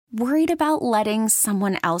Worried about letting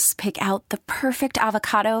someone else pick out the perfect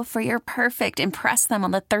avocado for your perfect impress them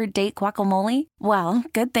on the third date guacamole? Well,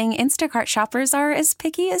 good thing Instacart shoppers are as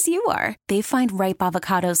picky as you are. They find ripe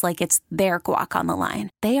avocados like it's their guac on the line.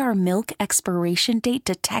 They are milk expiration date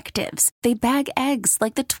detectives. They bag eggs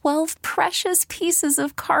like the 12 precious pieces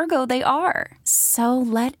of cargo they are. So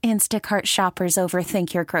let Instacart shoppers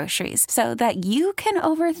overthink your groceries so that you can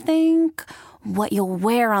overthink what you'll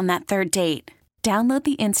wear on that third date. Download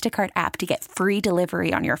the Instacart app to get free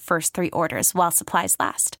delivery on your first 3 orders while supplies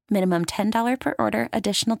last. Minimum $10 per order.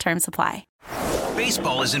 Additional terms apply.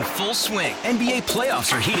 Baseball is in full swing. NBA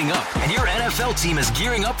playoffs are heating up, and your NFL team is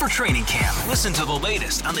gearing up for training camp. Listen to the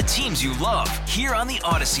latest on the teams you love here on the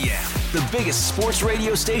Odyssey app. The biggest sports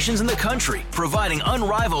radio stations in the country, providing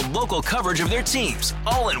unrivaled local coverage of their teams,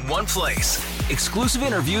 all in one place. Exclusive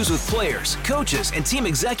interviews with players, coaches, and team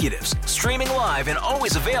executives, streaming live and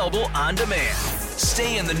always available on demand.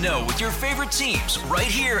 Stay in the know with your favorite teams right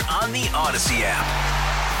here on the Odyssey app.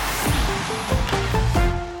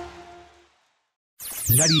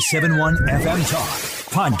 97.1 FM Talk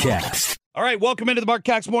Podcast. All right, welcome into the Marc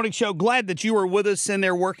Cox Morning Show. Glad that you were with us in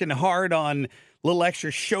there working hard on a little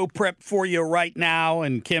extra show prep for you right now.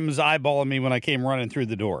 And Kim's eyeballing me when I came running through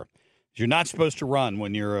the door. You're not supposed to run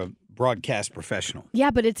when you're a broadcast professional.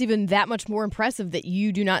 Yeah, but it's even that much more impressive that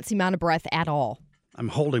you do not seem out of breath at all. I'm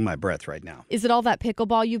holding my breath right now. Is it all that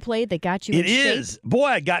pickleball you played that got you in shape? It is. Boy,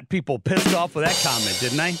 I got people pissed off with that comment,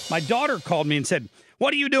 didn't I? My daughter called me and said,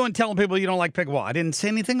 "What are you doing telling people you don't like pickleball?" I didn't say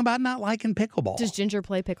anything about not liking pickleball. Does Ginger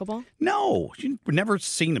play pickleball? No. She's never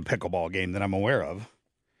seen a pickleball game that I'm aware of.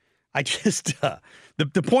 I just,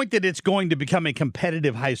 the point that it's going to become a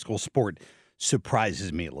competitive high school sport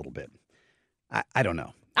surprises me a little bit. I don't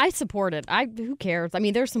know. I support it. Who cares? I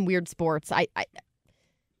mean, there's some weird sports.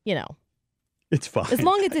 It's fun. As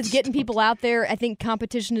long as it's getting people out there, I think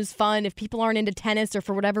competition is fun. If people aren't into tennis or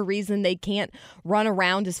for whatever reason they can't run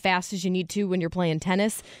around as fast as you need to when you're playing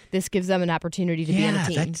tennis, this gives them an opportunity to be on a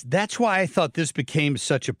team. That's why I thought this became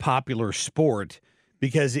such a popular sport,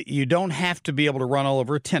 because you don't have to be able to run all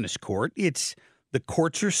over a tennis court. The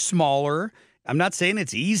courts are smaller. I'm not saying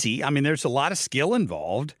it's easy. I mean, there's a lot of skill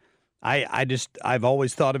involved. I've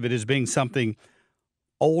always thought of it as being something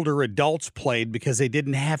older adults played because they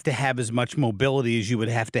didn't have to have as much mobility as you would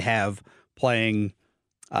have to have playing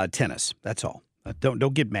tennis. That's all.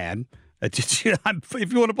 Don't get mad. If you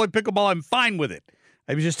want to play pickleball, I'm fine with it.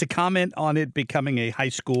 It was just a comment on it becoming a high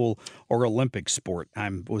school or Olympic sport. I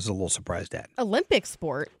was a little surprised at. Olympic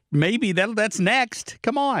sport? Maybe that's next.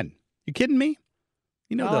 Come on. You kidding me?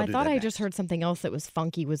 I thought I just heard something else that was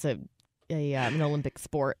funky was an Olympic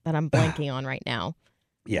sport that I'm blanking on right now.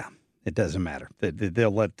 Yeah. It doesn't matter. They'll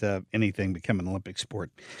let anything become an Olympic sport.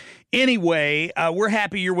 Anyway, we're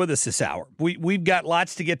happy you're with us this hour. We've got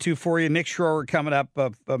lots to get to for you. Nick Schroer coming up,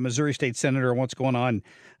 a Missouri State Senator, and what's going on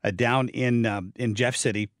down in Jeff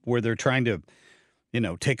City, where they're trying to,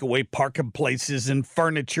 take away parking places and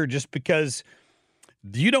furniture just because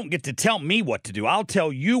you don't get to tell me what to do. I'll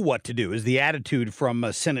tell you what to do is the attitude from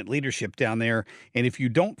Senate leadership down there. And if you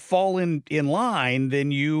don't fall in line, then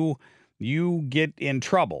you get in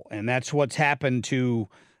trouble. And that's what's happened to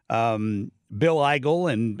Bill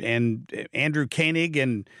Eigel and Andrew Koenig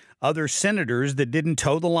and other senators that didn't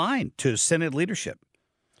toe the line to Senate leadership.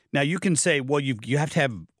 Now, you can say, well, you have to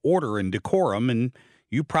have order and decorum, and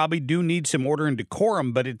you probably do need some order and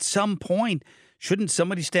decorum, but at some point, shouldn't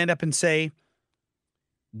somebody stand up and say,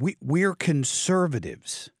 we're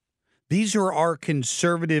conservatives. These are our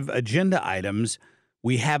conservative agenda items.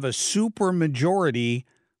 We have a supermajority.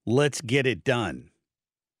 Let's get it done.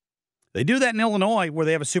 They do that in Illinois, where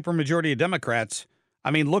they have a supermajority of Democrats.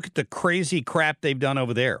 I mean, look at the crazy crap they've done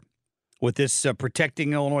over there with this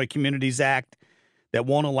Protecting Illinois Communities Act that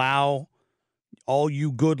won't allow all you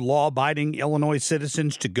good law-abiding Illinois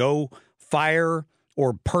citizens to go fire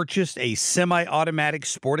or purchase a semi-automatic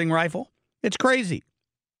sporting rifle. It's crazy.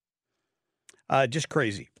 Just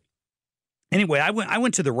crazy. Anyway, I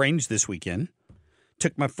went to the range this weekend.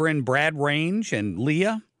 Took my friend Brad Range and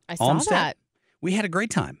Leah. I saw that. We had a great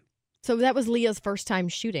time. So that was Leah's first time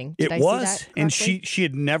shooting. Did I see that correctly? And she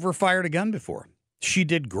had never fired a gun before. She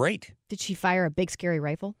did great. Did she fire a big, scary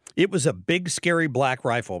rifle? It was a big, scary black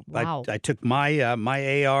rifle. Wow. I took my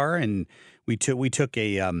my AR, and we took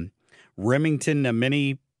a Remington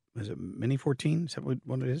Mini. Was it Mini 14? Is that what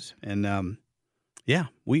it is? And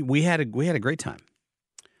we had a great time.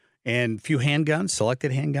 And a few handguns,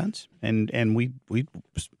 selected handguns, and we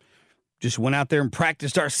just went out there and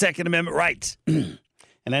practiced our Second Amendment rights.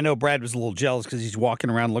 And I know Brad was a little jealous because he's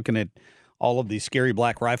walking around looking at all of these scary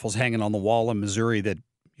black rifles hanging on the wall in Missouri that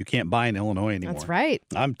You can't buy in Illinois anymore. That's right.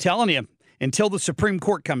 I'm telling you, until the Supreme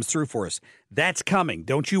Court comes through for us, that's coming.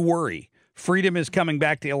 Don't you worry. Freedom is coming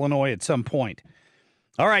back to Illinois at some point.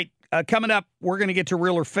 All right, coming up, we're going to get to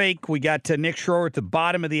Real or Fake. We got Nick Schroer at the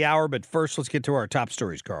bottom of the hour, but first, let's get to our top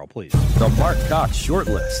stories, Carl, please. The Marc Cox Short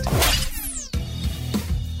List.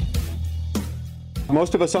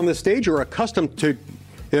 Most of us on this stage are accustomed to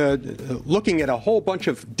looking at a whole bunch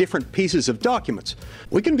of different pieces of documents.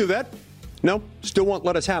 We can do that. No, still won't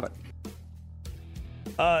let us have it.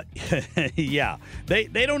 Yeah, they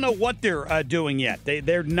don't know what they're doing yet.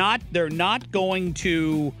 They're not going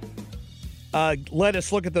to let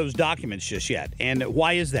us look at those documents just yet. And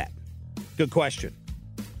why is that? Good question.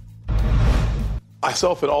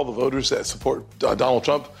 Myself and all the voters that support Donald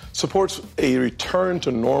Trump supports a return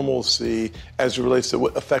to normalcy as it relates to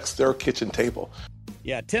what affects their kitchen table.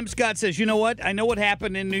 Yeah, Tim Scott says, you know what? I know what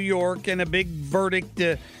happened in New York, and a big verdict,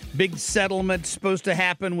 big settlement supposed to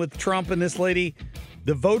happen with Trump and this lady.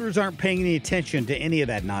 The voters aren't paying any attention to any of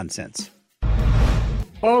that nonsense.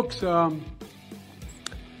 Folks, if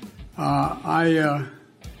I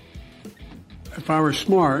were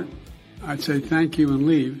smart, I'd say thank you and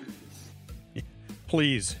leave.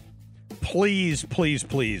 Please, please, please,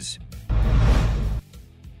 please.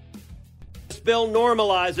 This bill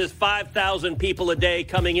normalizes 5,000 people a day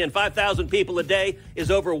coming in. 5,000 people a day is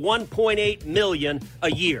over 1.8 million a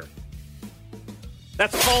year.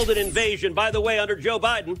 That's called an invasion. By the way, under Joe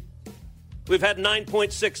Biden, we've had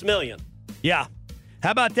 9.6 million. Yeah.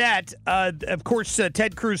 How about that? Of course,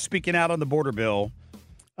 Ted Cruz speaking out on the border bill.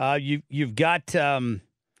 You've got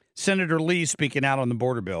Senator Lee speaking out on the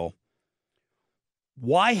border bill.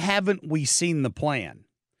 Why haven't we seen the plan?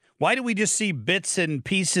 Why do we just see bits and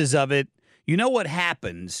pieces of it? You know what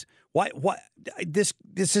happens? Why this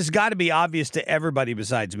has got to be obvious to everybody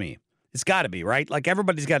besides me. It's got to be, right? Like,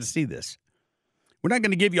 everybody's got to see this. We're not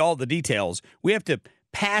going to give you all the details. We have to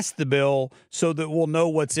pass the bill so that we'll know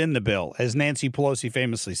what's in the bill, as Nancy Pelosi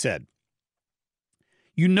famously said.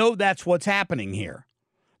 You know that's what's happening here.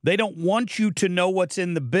 They don't want you to know what's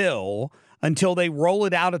in the bill until they roll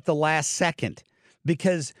it out at the last second,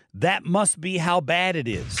 because that must be how bad it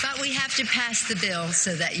is. But we have to pass the bill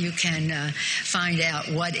so that you can find out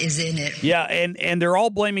what is in it. Yeah, and they're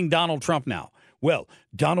all blaming Donald Trump now. Well,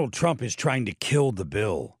 Donald Trump is trying to kill the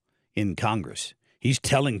bill in Congress. He's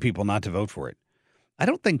telling people not to vote for it. I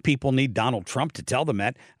don't think people need Donald Trump to tell them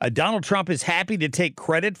that. Donald Trump is happy to take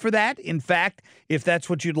credit for that, in fact, if that's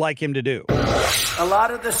what you'd like him to do. A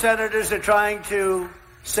lot of the senators are trying to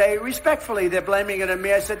say respectfully they're blaming it on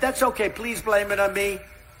me. I said, that's okay. Please blame it on me.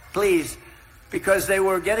 Please. Because they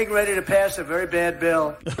were getting ready to pass a very bad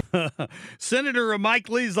bill. Senator Mike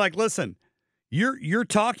Lee's like, listen, you're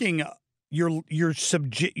talking, you're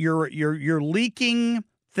leaking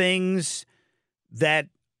things that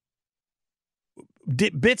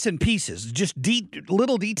bits and pieces, just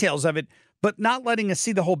little details of it, but not letting us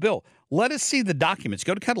see the whole bill. Let us see the documents.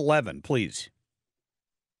 Go to cut 11, please.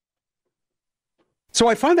 So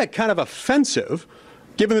I find that kind of offensive,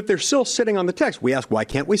 given that they're still sitting on the text. We ask, why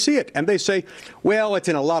can't we see it? And they say, well, it's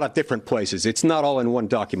in a lot of different places. It's not all in one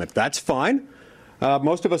document. That's fine.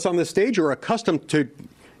 Most of us on this stage are accustomed to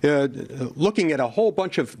looking at a whole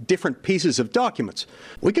bunch of different pieces of documents.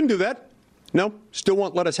 We can do that. No, still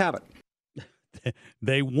won't let us have it.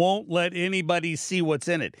 They won't let anybody see what's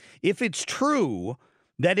in it. If it's true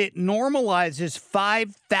that it normalizes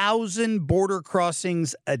 5,000 border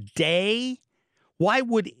crossings a day, why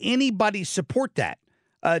would anybody support that?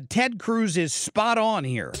 Ted Cruz is spot on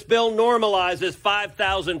here. This bill normalizes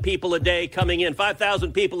 5,000 people a day coming in.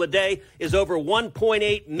 5,000 people a day is over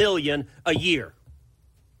 1.8 million a year.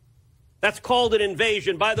 That's called an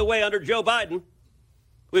invasion. By the way, under Joe Biden,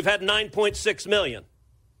 we've had 9.6 million.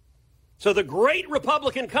 So the great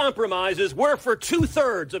Republican compromise is we're for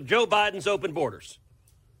 2/3 of Joe Biden's open borders.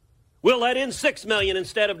 We'll let in 6 million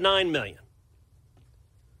instead of 9 million.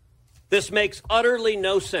 This makes utterly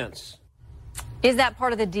no sense. Is that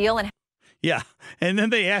part of the deal? And yeah, and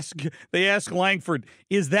then they ask Langford,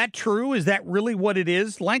 is that true? Is that really what it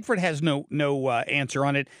is? Langford has no answer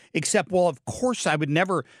on it, except, well, of course I would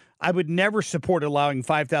never support allowing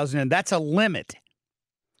 5,000, and that's a limit.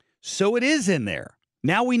 So it is in there.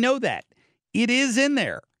 Now we know that. It is in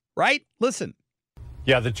there, right? Listen.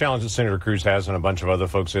 Yeah, the challenge that Senator Cruz has and a bunch of other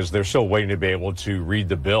folks is they're still waiting to be able to read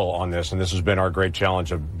the bill on this. And this has been our great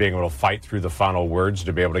challenge of being able to fight through the final words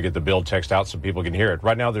to be able to get the bill text out so people can hear it.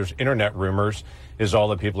 Right now, there's internet rumors is all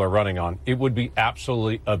that people are running on. It would be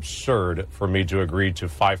absolutely absurd for me to agree to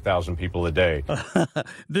 5,000 people a day.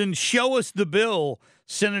 Then show us the bill,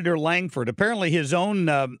 Senator Langford. Apparently his own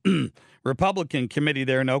Republican committee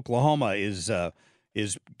there in Oklahoma is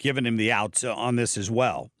is giving him the outs on this as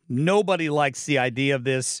well. Nobody likes the idea of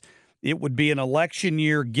this. It would be an election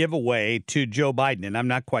year giveaway to Joe Biden, and I'm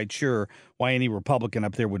not quite sure why any Republican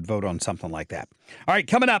up there would vote on something like that. All right,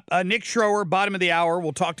 coming up, Nick Schroer, bottom of the hour.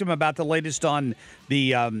 We'll talk to him about the latest on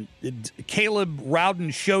the Caleb Rowden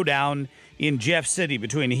showdown in Jeff City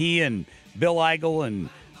between he and Bill Eigel and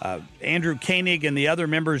Andrew Koenig and the other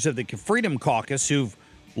members of the Freedom Caucus who've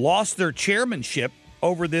lost their chairmanship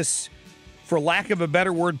over this, for lack of a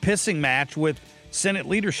better word, pissing match with Senate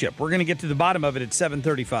leadership. We're going to get to the bottom of it at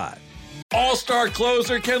 7:35. All-star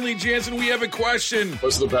closer Kenley Jansen, we have a question.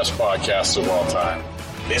 What's the best podcast of all time?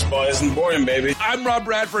 Baseball isn't boring, baby. I'm Rob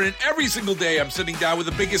Bradford, and every single day I'm sitting down with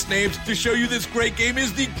the biggest names to show you this great game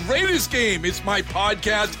is the greatest game. It's my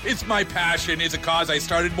podcast. It's my passion. It's a cause I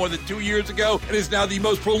started more than 2 years ago and is now the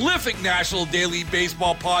most prolific national daily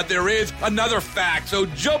baseball pod there is. Another fact. So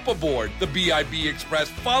jump aboard the BIB Express.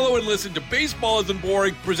 Follow and listen to Baseball Isn't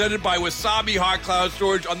Boring, presented by Wasabi Hot Cloud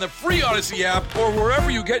Storage on the free Odyssey app or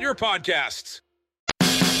wherever you get your podcasts.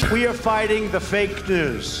 We are fighting the fake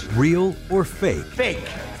news. Real or fake? Fake.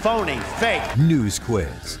 Phony. Fake. News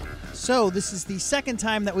quiz. So this is the second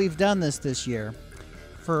time that we've done this year.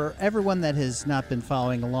 For everyone that has not been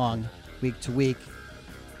following along week to week,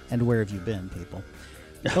 and where have you been, people?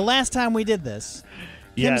 The last time we did this,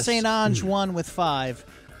 Kim St. Ange won with 5,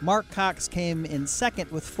 Marc Cox came in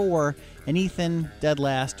second with 4, and Ethan dead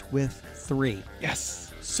last with 3.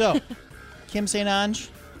 Yes. So, Kim St. Ange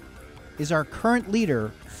is our current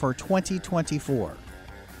leader for 2024.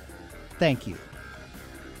 Thank you,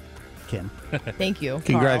 Kim. Thank you.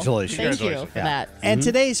 Congratulations. Carl. Thank you for that. And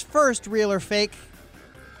today's first real or fake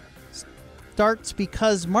starts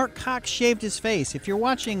because Marc Cox shaved his face. If you're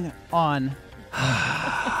watching on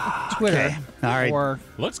Twitter All right. or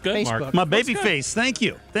Looks good, Facebook, Mark. My baby face. Thank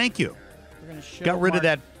you. we're gonna show Got rid of Mark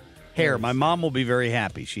that hair. face. My mom will be very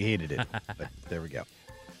happy. She hated it. But there we go.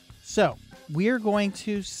 So, we're going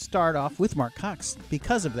to start off with Marc Cox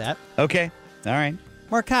because of that. Okay. All right.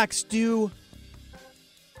 Marc Cox,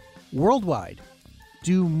 worldwide,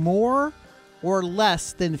 do more or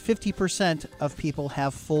less than 50% of people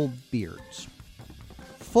have full beards?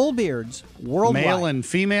 Full beards worldwide. Male and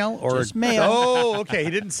female? Or Just male. Oh, okay.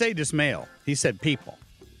 He didn't say just male. He said people.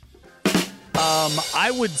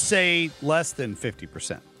 I would say less than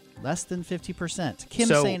 50%. Less than 50%. Kim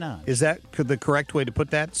So St. Ange. is that the correct way to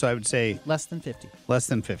put that? So I would say Less than 50. less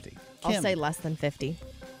than 50. I'll Kim. say less than 50.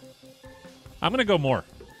 I'm going to go more.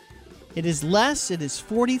 It is less. It is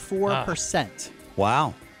 44%.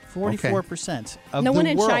 Wow. 44% of No the one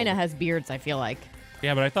in world. China has beards, I feel like.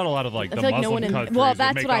 Yeah, but I thought a lot of I the feel like Muslim no one in. countries Well, would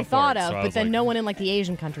that's make what I up for thought it, of, so I but was then like, no one in like the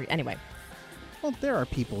Asian country. Anyway, Well, there are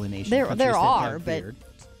people in Asian there countries that are, have but beard.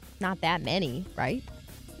 not that many, right?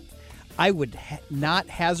 I would not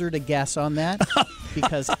hazard a guess on that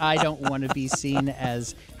because I don't want to be seen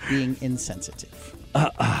as being insensitive.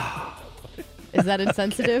 Is that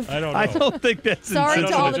insensitive? I don't know. I don't think that's Sorry to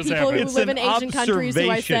insensitive. all the people who It's live in an Asian countries who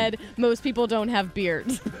I observation. said most people don't have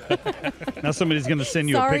beards. Now somebody's going to send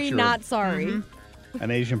you a Sorry, picture not of sorry.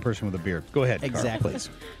 an Asian person with a beard. Go ahead, Carl, Exactly. please.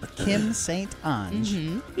 Kim St.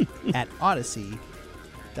 Ange at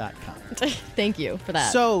Odyssey.com. Thank you for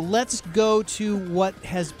that. So let's go to what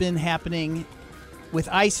has been happening with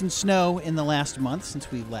ice and snow in the last month since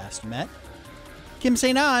we last met. Kim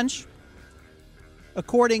St. Ange,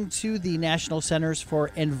 according to the National Centers for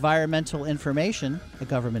Environmental Information, a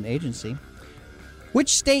government agency,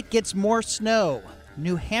 which state gets more snow,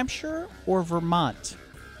 New Hampshire or Vermont?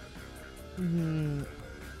 New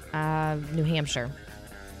Hampshire.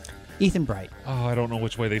 Ethan Bright. Oh, I don't know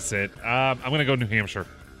which way they sit. I'm going to go New Hampshire.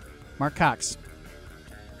 Marc Cox.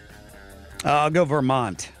 I'll go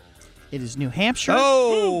Vermont. It is New Hampshire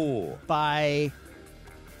by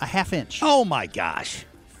a half inch. Oh, my gosh.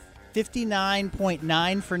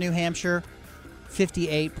 59.9 for New Hampshire,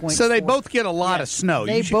 58.4. So they both get a lot of snow.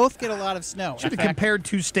 They You should- both get a lot of snow. should In have fact, compared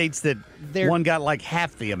two states that one got like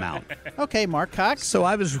half the amount. Okay, Marc Cox. So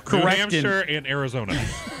I was New correct Hampshire and Arizona.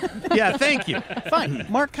 Yeah, thank you. Fine.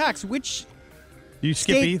 Marc Cox, which You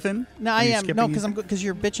skip state- Ethan? No, Are I you am. skipping No, Ethan? because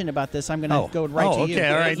you're bitching about this. I'm going to Oh. go right Oh, to you. okay,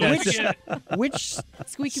 all right. Which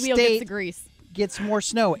Squeaky wheel gets the state grease. gets more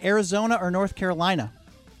snow, Arizona or North Carolina?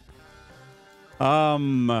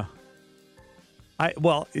 The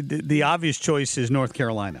obvious choice is North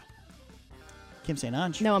Carolina. Kim St.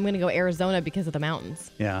 Ange. No, I'm going to go Arizona because of the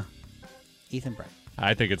mountains. Yeah. Ethan Bright.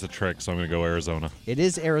 I think it's a trick, so I'm going to go Arizona. It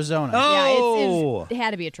is Arizona. Oh! It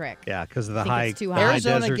had to be a trick. Yeah, because of the I think high, it's too the high. high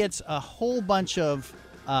Arizona desert. gets a whole bunch of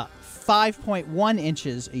 5.1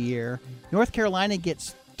 inches a year. North Carolina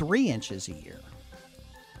gets 3 inches a year.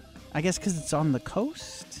 I guess because it's on the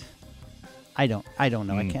coast. I don't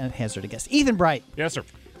know. I can't hazard a guess. Ethan Bright. Yes, sir.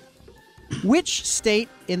 Which state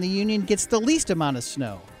in the union gets the least amount of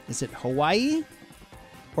snow? Is it Hawaii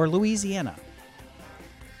or Louisiana?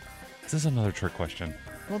 Is this another trick question?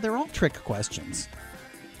 Well, they're all trick questions.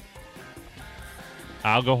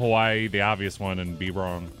 I'll go Hawaii, the obvious one, and be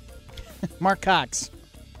wrong. Marc Cox.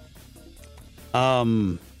 Yeah,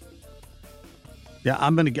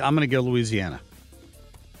 I'm gonna go Louisiana.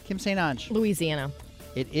 Kim St. Ange. Louisiana.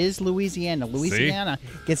 It is Louisiana. Louisiana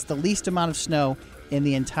gets the least amount of snow in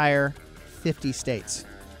the entire 50 states.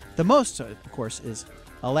 The most, of course, is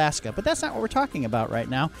Alaska. But that's not what we're talking about right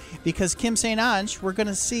now, because Kim St. Ange, we're going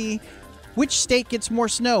to see which state gets more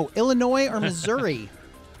snow, Illinois or Missouri?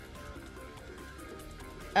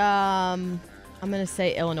 I'm going to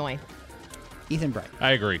say Illinois. Ethan Bright.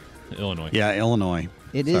 I agree. Illinois. Yeah, Illinois.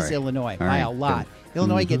 It is Illinois by a lot. Good.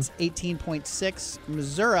 Illinois gets 18.6.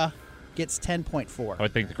 Missouri gets 10.4. I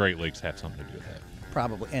would think the Great Lakes have something to do with that.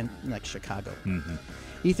 Probably, and like Chicago. Mm-hmm.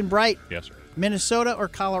 Ethan Bright. Yes, sir. Minnesota or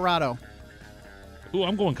Colorado? Ooh,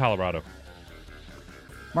 I'm going Colorado.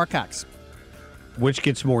 Marc Cox. Which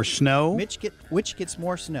gets more snow? Which gets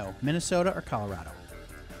more snow, Minnesota or Colorado?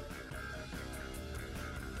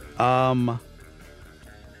 I'll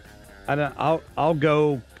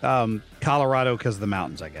go Colorado because of the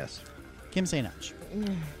mountains, I guess. Kim St. Ange.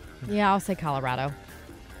 Yeah, I'll say Colorado.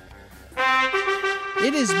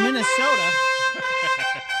 It is Minnesota.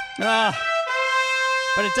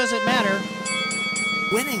 But it doesn't matter.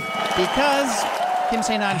 Winning. Because Kim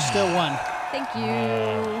St. Ange still won. Thank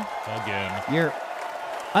you. Again. You're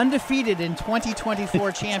undefeated in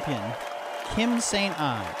 2024 champion, Kim St.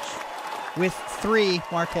 Ange. With 3,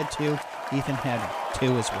 Mark had 2, Ethan had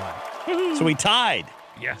 2 as well. So we tied.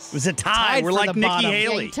 Yes. It was a tie. We're like Nikki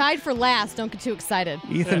Haley. Yeah, you tied for last. Don't get too excited.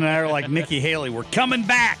 Ethan and I are like Nikki Haley. We're coming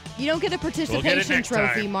back. You don't get a participation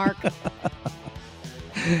trophy, Mark.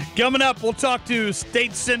 Coming up, we'll talk to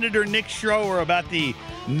State Senator Nick Schroer about the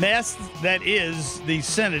mess that is the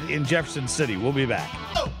Senate in Jefferson City. We'll be back.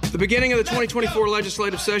 The beginning of the 2024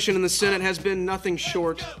 legislative session in the Senate has been nothing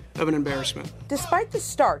short of an embarrassment. Despite the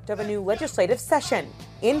start of a new legislative session,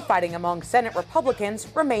 infighting among Senate Republicans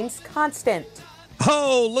remains constant.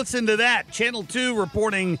 Oh, listen to that. Channel 2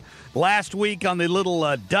 reporting last week on the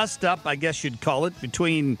little dust-up, I guess you'd call it,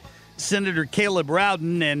 between Senator Caleb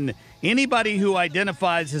Rowden and anybody who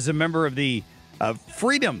identifies as a member of the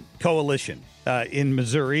Freedom Coalition in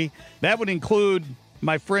Missouri. That would include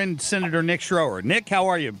my friend Senator Nick Schroer. Nick, how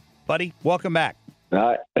are you, buddy? Welcome back.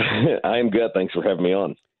 I'm good. Thanks for having me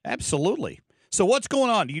on. Absolutely. So what's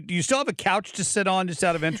going on? Do you still have a couch to sit on just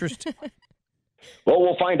out of interest? Well,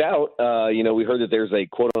 we'll find out. We heard that there's a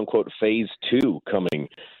quote-unquote phase 2 coming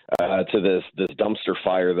to this dumpster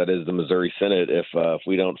fire that is the Missouri Senate if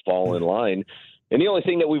we don't fall in line. And the only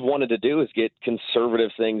thing that we've wanted to do is get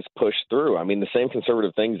conservative things pushed through. I mean, the same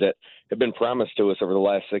conservative things that have been promised to us over the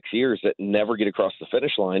last 6 years that never get across the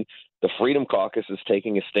finish line. The Freedom Caucus is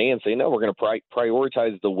taking a stand saying, no, we're going to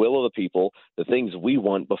prioritize the will of the people, the things we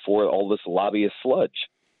want before all this lobbyist sludge.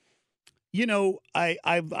 You know,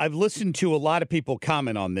 I've listened to a lot of people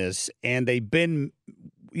comment on this, and they've been,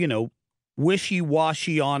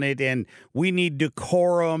 wishy-washy on it, and we need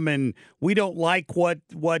decorum, and we don't like what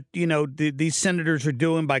these senators are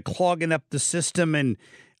doing by clogging up the system. And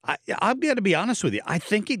I've got to be honest with you. I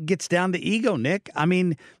think it gets down to ego, Nick. I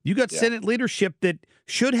mean, you got Senate leadership that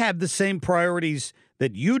should have the same priorities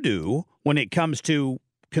that you do when it comes to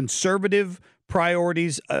conservative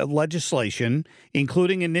priorities legislation,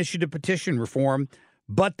 including initiative petition reform,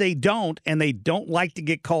 but they don't, and they don't like to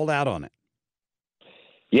get called out on it.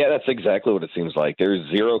 Yeah, that's exactly what it seems like. There's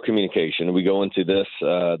zero communication. We go into this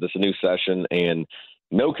new session and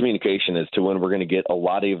no communication as to when we're going to get a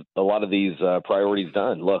lot of these priorities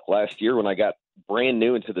done. Look, last year when I got brand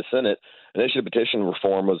new into the Senate, initiative petition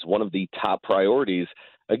reform was one of the top priorities.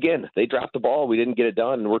 Again, they dropped the ball. We didn't get it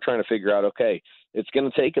done, and we're trying to figure out, okay, it's going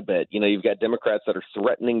to take a bit. You've got Democrats that are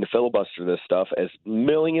threatening to filibuster this stuff as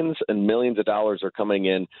millions and millions of dollars are coming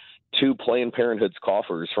in to Planned Parenthood's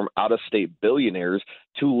coffers from out-of-state billionaires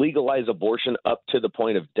to legalize abortion up to the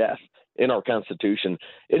point of death in our Constitution.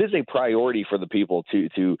 It is a priority for the people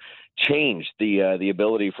to change the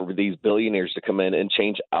ability for these billionaires to come in and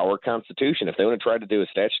change our Constitution. If they want to try to do a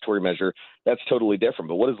statutory measure, that's totally different.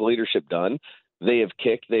 But what has the leadership done? They have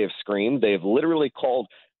kicked, they have screamed, they have literally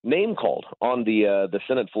name called on the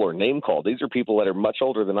Senate floor, name called. These are people that are much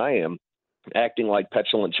older than I am, acting like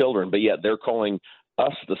petulant children, but yet they're calling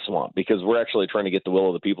us the swamp because we're actually trying to get the will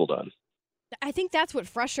of the people done. I think that's what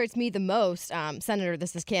frustrates me the most, Senator,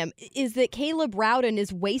 this is Kim, is that Caleb Rowden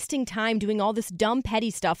is wasting time doing all this dumb,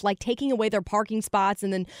 petty stuff, like taking away their parking spots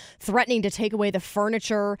and then threatening to take away the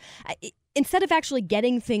furniture, instead of actually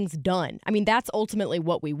getting things done. I mean, that's ultimately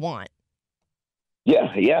what we want.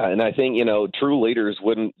 Yeah, and I think, true leaders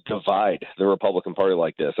wouldn't divide the Republican Party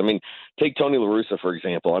like this. I mean, take Tony La Russa, for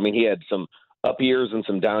example. I mean, he had some up years and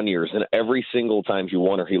some down years, and every single time he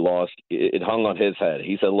won or he lost, it hung on his head.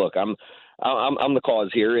 He said, look, I'm the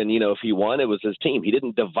cause here, and, if he won, it was his team. He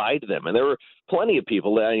didn't divide them, and there were plenty of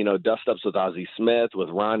people that, dust-ups with Ozzie Smith, with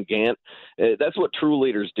Ron Gant. That's what true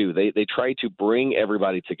leaders do. They try to bring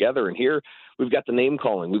everybody together, and here we've got the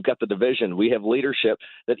name-calling. We've got the division. We have leadership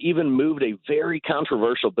that even moved a very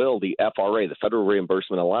controversial bill, the FRA, the Federal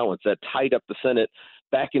Reimbursement Allowance, that tied up the Senate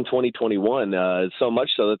back in 2021, so much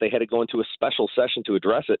so that they had to go into a special session to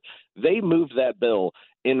address it. They moved that bill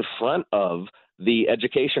in front of the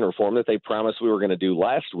education reform that they promised we were going to do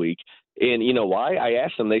last week. And you know why? I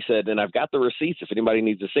asked them, they said, and I've got the receipts if anybody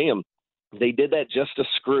needs to see them, they did that just to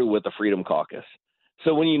screw with the Freedom Caucus.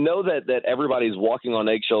 So when you know that everybody's walking on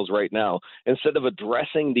eggshells right now, instead of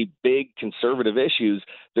addressing the big conservative issues,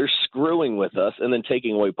 they're screwing with us and then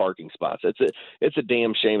taking away parking spots. It's a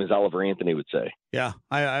damn shame, as Oliver Anthony would say. Yeah,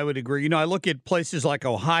 I would agree. I look at places like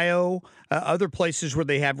Ohio, other places where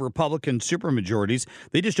they have Republican supermajorities.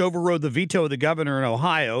 They just overrode the veto of the governor in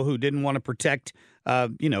Ohio, who didn't want to protect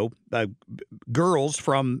girls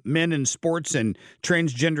from men in sports and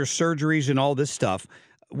transgender surgeries and all this stuff.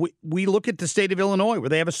 We look at the state of Illinois, where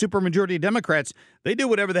they have a supermajority of Democrats. They do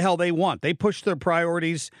whatever the hell they want. They push their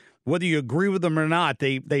priorities, whether you agree with them or not.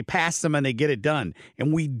 They pass them and they get it done.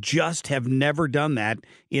 And we just have never done that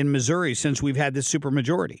in Missouri since we've had this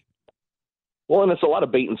supermajority. Well, and it's a lot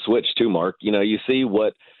of bait and switch too, Mark. You see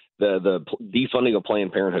what the defunding of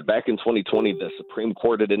Planned Parenthood back in 2020, the Supreme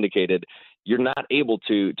Court had indicated you're not able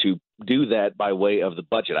to do that by way of the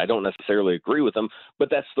budget. I don't necessarily agree with them, but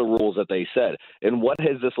that's the rules that they said. And what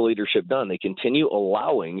has this leadership done? They continue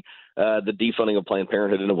allowing the defunding of Planned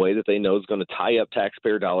Parenthood in a way that they know is going to tie up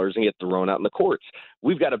taxpayer dollars and get thrown out in the courts.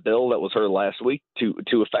 We've got a bill that was heard last week to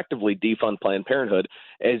effectively defund Planned Parenthood,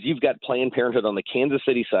 as you've got Planned Parenthood on the Kansas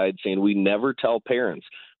City side saying we never tell parents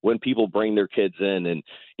when people bring their kids in, and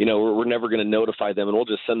we're never going to notify them, and we'll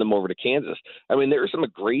just send them over to Kansas. I mean, there's some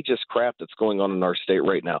egregious crap that's going on in our state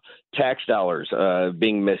right now. Tax dollars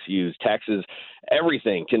being misused, taxes,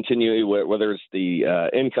 everything continuing, whether it's the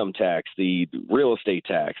income tax, the real estate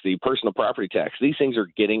tax, the personal property tax. These things are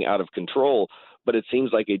getting out of control, but it seems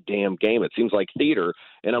like a damn game. It seems like theater,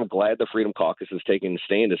 and I'm glad the Freedom Caucus is taking a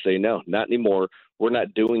stand to say, no, not anymore. We're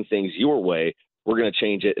not doing things your way. We're going to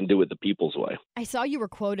change it and do it the people's way. I saw you were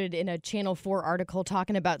quoted in a Channel 4 article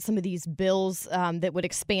talking about some of these bills that would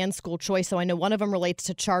expand school choice. So I know one of them relates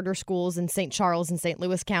to charter schools in St. Charles and St.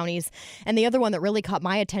 Louis counties. And the other one that really caught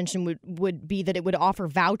my attention would be that it would offer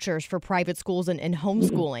vouchers for private schools and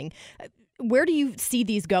homeschooling. Where do you see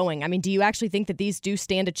these going? I mean, do you actually think that these do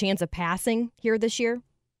stand a chance of passing here this year?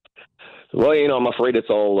 Well, I'm afraid it's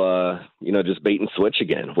all, just bait and switch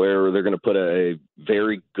again, where they're going to put a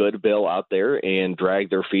very good bill out there and drag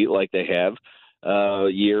their feet like they have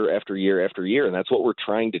year after year after year. And that's what we're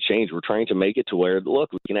trying to change. We're trying to make it to where,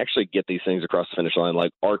 look, we can actually get these things across the finish line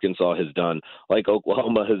like Arkansas has done, like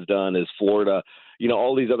Oklahoma has done, as Florida,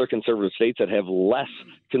 all these other conservative states that have less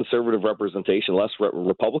conservative representation, less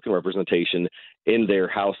Republican representation in their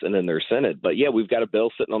House and in their Senate. But, yeah, we've got a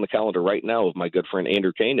bill sitting on the calendar right now of my good friend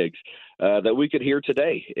Andrew Koenig's that we could hear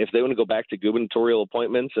today. If they want to go back to gubernatorial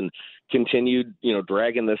appointments and continue,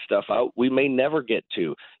 dragging this stuff out, we may never get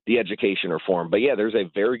to the education reform. But, yeah, there's a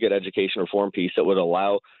very good education reform piece that would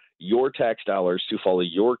allow your tax dollars to follow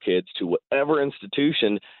your kids to whatever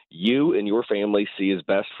institution you and your family see as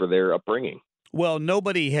best for their upbringing. Well,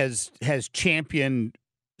 nobody has championed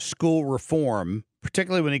school reform,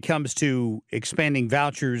 particularly when it comes to expanding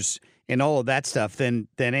vouchers and all of that stuff, than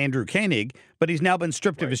Andrew Koenig, but he's now been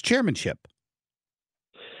stripped of his chairmanship.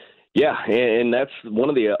 Yeah, and that's one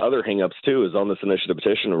of the other hangups, too, is on this initiative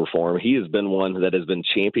petition reform. He has been one that has been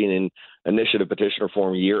championing initiative petition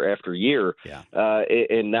reform year after year,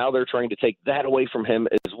 and now they're trying to take that away from him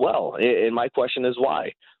as well. And my question is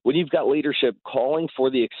why? When you've got leadership calling for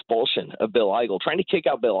the expulsion of Bill Eigel, trying to kick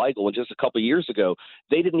out Bill Eigel, and just a couple of years ago,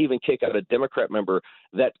 they didn't even kick out a Democrat member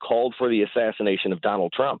that called for the assassination of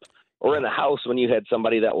Donald Trump. Or in the House, when you had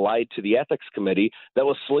somebody that lied to the ethics committee that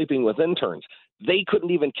was sleeping with interns. They couldn't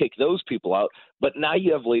even kick those people out. But now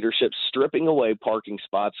you have leadership stripping away parking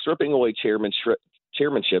spots, stripping away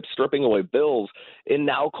chairmanship, stripping away bills, and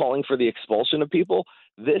now calling for the expulsion of people.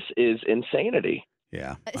 This is insanity.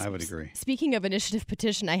 Yeah, I would agree. Speaking of Initiative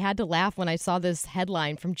Petition, I had to laugh when I saw this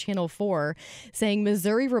headline from Channel 4 saying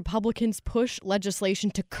Missouri Republicans push legislation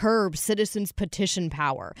to curb citizens' petition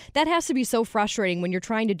power. That has to be so frustrating when you're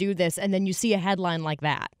trying to do this and then you see a headline like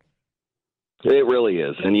that. It really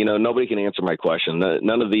is. And, nobody can answer my question.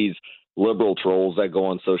 None of these liberal trolls that go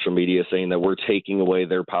on social media saying that we're taking away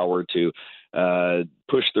their power to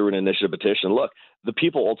push through an initiative petition. Look, the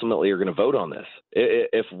people ultimately are going to vote on this.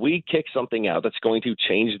 If we kick something out that's going to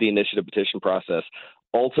change the initiative petition process,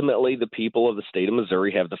 ultimately the people of the state of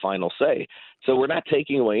Missouri have the final say. So we're not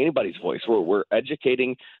taking away anybody's voice. We're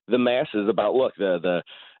educating the masses about, look, the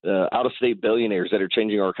out-of-state billionaires that are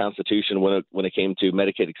changing our Constitution when it came to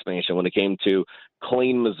Medicaid expansion, when it came to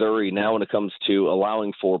clean Missouri, now when it comes to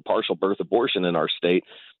allowing for partial birth abortion in our state.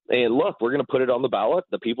 And look, we're going to put it on the ballot.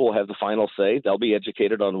 The people will have the final say. They'll be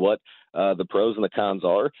educated on what the pros and the cons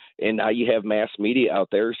are. And now you have mass media out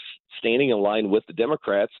there standing in line with the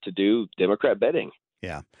Democrats to do Democrat bidding.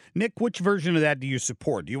 Yeah. Nick, which version of that do you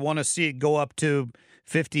support? Do you want to see it go up to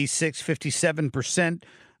 56, 57%,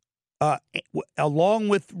 along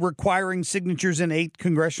with requiring signatures in 8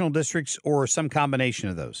 congressional districts, or some combination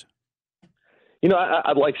of those?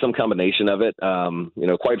 I'd like some combination of it.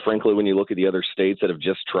 Quite frankly, when you look at the other states that have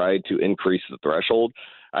just tried to increase the threshold,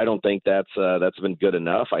 I don't think that's been good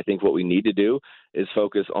enough. I think what we need to do is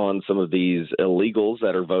focus on some of these illegals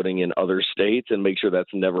that are voting in other states and make sure that's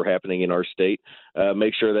never happening in our state.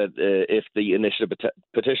 Make sure that if the initiative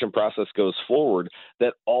petition process goes forward,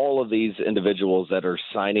 that all of these individuals that are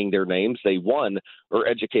signing their names, they, one, are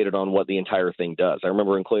educated on what the entire thing does. I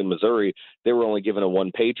remember in Cleveland, Missouri, they were only given a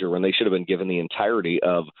one-pager when they should have been given the entirety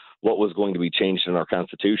of what was going to be changed in our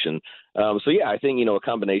Constitution. I think, a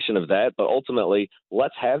combination of that, but ultimately,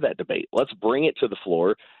 let's have that debate. Let's bring it to the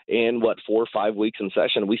floor. And 4 or 5 weeks in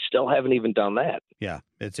session, we still haven't even done that. Yeah,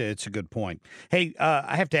 it's a good point. Hey,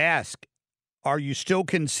 I have to ask, are you still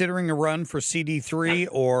considering a run for CD3,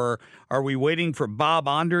 or are we waiting for Bob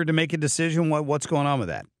Onder to make a decision? What's going on with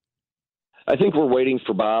that? I think we're waiting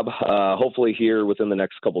for Bob, hopefully here within the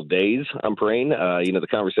next couple of days, I'm praying. The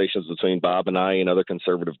conversations between Bob and I and other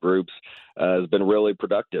conservative groups has been really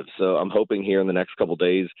productive. So I'm hoping here in the next couple of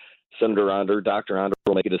days, Senator Onder, Dr. Onder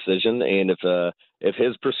will make a decision. And if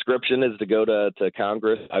his prescription is to go to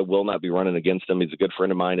Congress, I will not be running against him. He's a good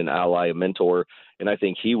friend of mine, an ally, a mentor, and I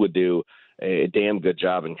think he would do a damn good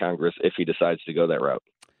job in Congress if he decides to go that route.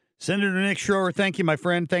 Senator Nick Schroer, thank you, my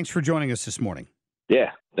friend. Thanks for joining us this morning.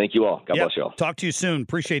 Yeah. Thank you all. God bless you all. Talk to you soon.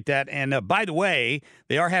 Appreciate that. And by the way,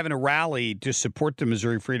 they are having a rally to support the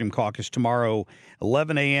Missouri Freedom Caucus tomorrow,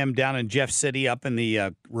 11 a.m. down in Jeff City, up in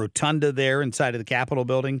the rotunda there inside of the Capitol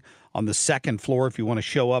building on the second floor. If you want to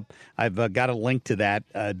show up, I've got a link to that.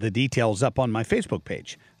 The details up on my Facebook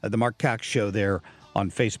page, the Marc Cox Show there on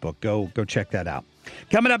Facebook. Go check that out.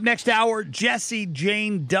 Coming up next hour, Jessie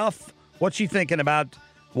Jane Duff. What's she thinking about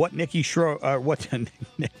what Nick Schroer?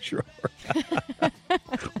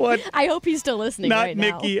 What? I hope he's still listening. Not right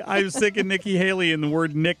now. Nikki. I was thinking Nikki Haley, and the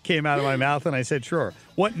word Nick came out of my mouth, and I said, sure.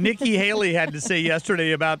 What Nikki Haley had to say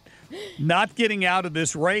yesterday about not getting out of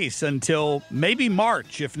this race until maybe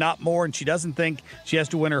March, if not more, and she doesn't think she has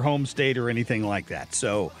to win her home state or anything like that.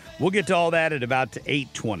 So we'll get to all that at about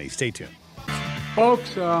 8:20. Stay tuned.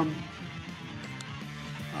 Folks,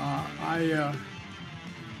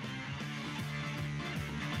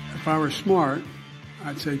 if I were smart,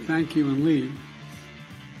 I'd say thank you and leave.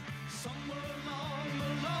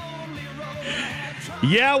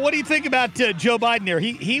 Yeah, what do you think about Joe Biden there?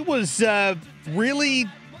 He was really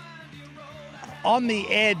on the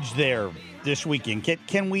edge there this weekend.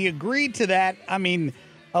 Can we agree to that? I mean,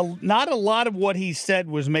 not a lot of what he said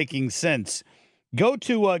was making sense. Go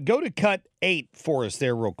to cut 8 for us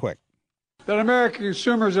there real quick. That American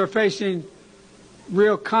consumers are facing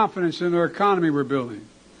real confidence in their economy we're building.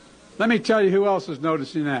 Let me tell you who else is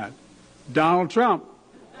noticing that. Donald Trump.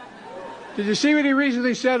 Did you see what he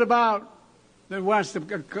recently said about he wants to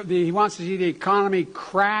see the economy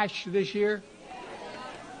crash this year?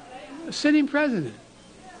 A sitting president.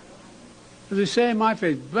 As they say in my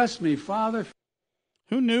face, bless me, Father.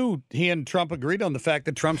 Who knew he and Trump agreed on the fact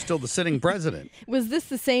that Trump's still the sitting president? Was this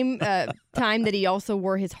the same time that he also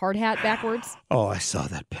wore his hard hat backwards? Oh, I saw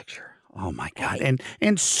that picture. Oh, my God. And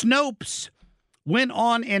Snopes went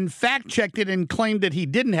on and fact-checked it and claimed that he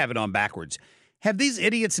didn't have it on backwards. Have these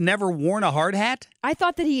idiots never worn a hard hat? I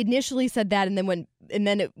thought that he initially said that, and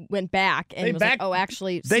then it went back, and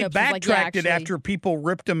actually, they Snopes backtracked it after people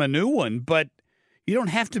ripped him a new one. But you don't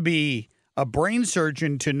have to be a brain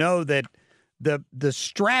surgeon to know that the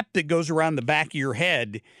strap that goes around the back of your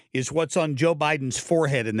head is what's on Joe Biden's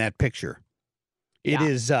forehead in that picture. It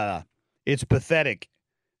is It's pathetic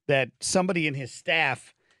that somebody in his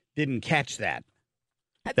staff didn't catch that.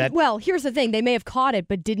 Well, here's the thing. They may have caught it,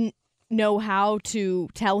 but didn't know how to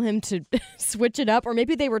tell him to switch it up, or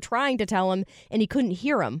maybe they were trying to tell him and he couldn't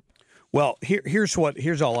hear him. Well, here's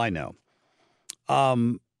all I know.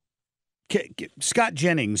 Scott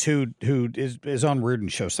Jennings, who is on Rowden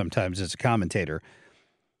show sometimes as a commentator,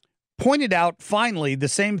 pointed out finally the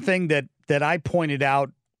same thing that I pointed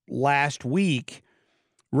out last week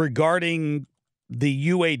regarding the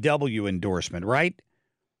UAW endorsement, right?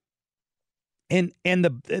 And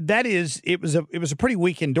it was a pretty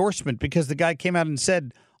weak endorsement because the guy came out and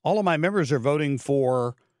said all of my members are voting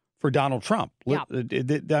for Donald Trump. Yeah.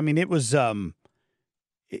 I mean, it was a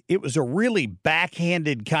really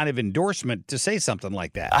backhanded kind of endorsement to say something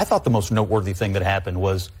like that. I thought the most noteworthy thing that happened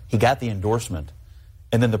was he got the endorsement,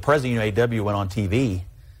 and then the president of UAW went on TV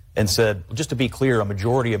and said, just to be clear, a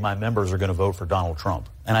majority of my members are going to vote for Donald Trump.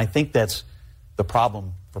 And I think that's the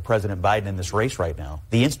problem for President Biden in this race right now.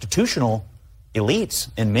 The institutional elites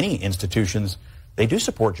in many institutions, they do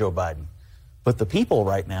support Joe Biden. But the people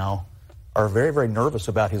right now are very, very nervous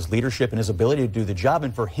about his leadership and his ability to do the job.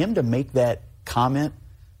 And for him to make that comment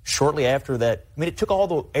shortly after that, I mean, it took all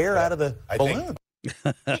the air out of the balloon.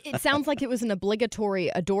 It sounds like it was an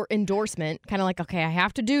obligatory endorsement, kind of like, okay, I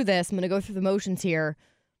have to do this. I'm going to go through the motions here.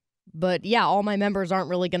 But, yeah, all my members aren't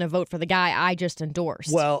really going to vote for the guy I just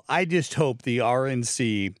endorsed. Well, I just hope the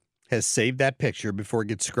RNC has saved that picture before it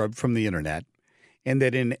gets scrubbed from the internet, and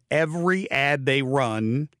that in every ad they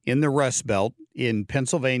run in the Rust Belt, in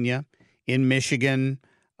Pennsylvania, in Michigan,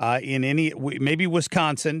 in maybe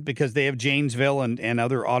Wisconsin, because they have Janesville and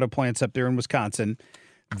other auto plants up there in Wisconsin,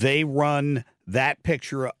 they run that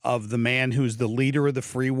picture of the man who's the leader of the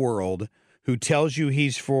free world, who tells you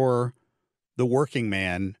he's for the working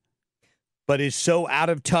man, but is so out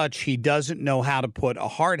of touch he doesn't know how to put a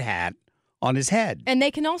hard hat on his head. And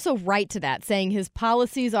they can also write to that, saying his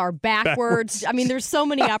policies are backwards. I mean, there's so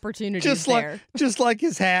many opportunities there. Just like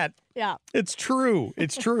his hat. Yeah. It's true.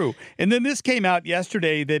 It's true. And then this came out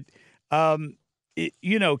yesterday that,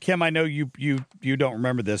 Kim, I know you don't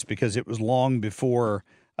remember this because it was long before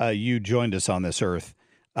you joined us on this earth.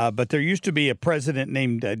 But there used to be a president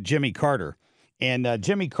named Jimmy Carter. And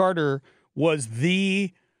Jimmy Carter was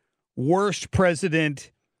the worst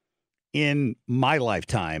president in my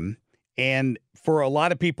lifetime. And for a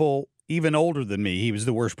lot of people, even older than me, he was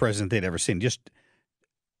the worst president they'd ever seen. Just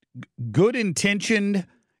good intentioned,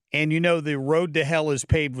 and the road to hell is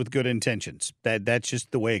paved with good intentions. That's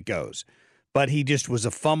just the way it goes. But he just was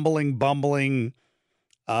a fumbling, bumbling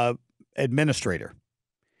administrator.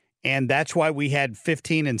 And that's why we had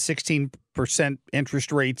 15 and 16%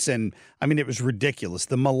 interest rates. And, I mean, it was ridiculous.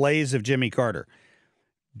 The malaise of Jimmy Carter.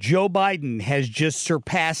 Joe Biden has just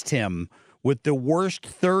surpassed him with the worst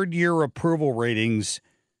third-year approval ratings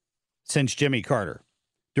since Jimmy Carter.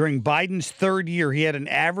 During Biden's third year, he had an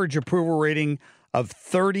average approval rating of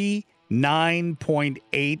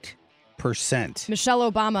 39.8%.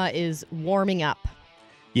 Michelle Obama is warming up.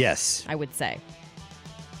 Yes. I would say.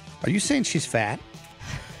 Are you saying she's fat?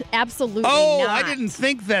 Absolutely not. I didn't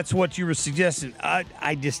think that's what you were suggesting. I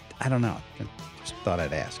don't know. Just thought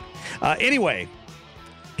I'd ask. Anyway,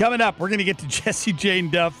 coming up, we're going to get to Jessie, Jane,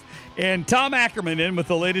 Duff, and Tom Ackerman in with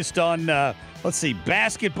the latest on,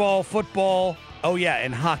 basketball, football,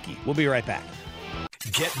 and hockey. We'll be right back.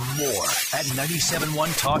 Get more at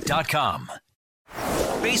 971talk.com.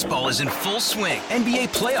 Baseball is in full swing. NBA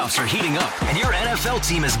playoffs are heating up, and your NFL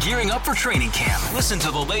team is gearing up for training camp. Listen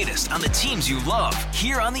to the latest on the teams you love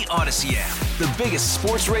here on the Odyssey app. The biggest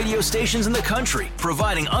sports radio stations in the country,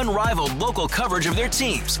 providing unrivaled local coverage of their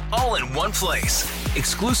teams, all in one place.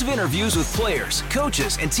 Exclusive interviews with players,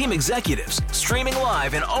 coaches, and team executives, streaming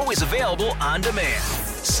live and always available on demand.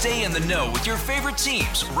 Stay in the know with your favorite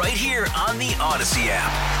teams right here on the Odyssey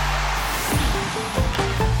app.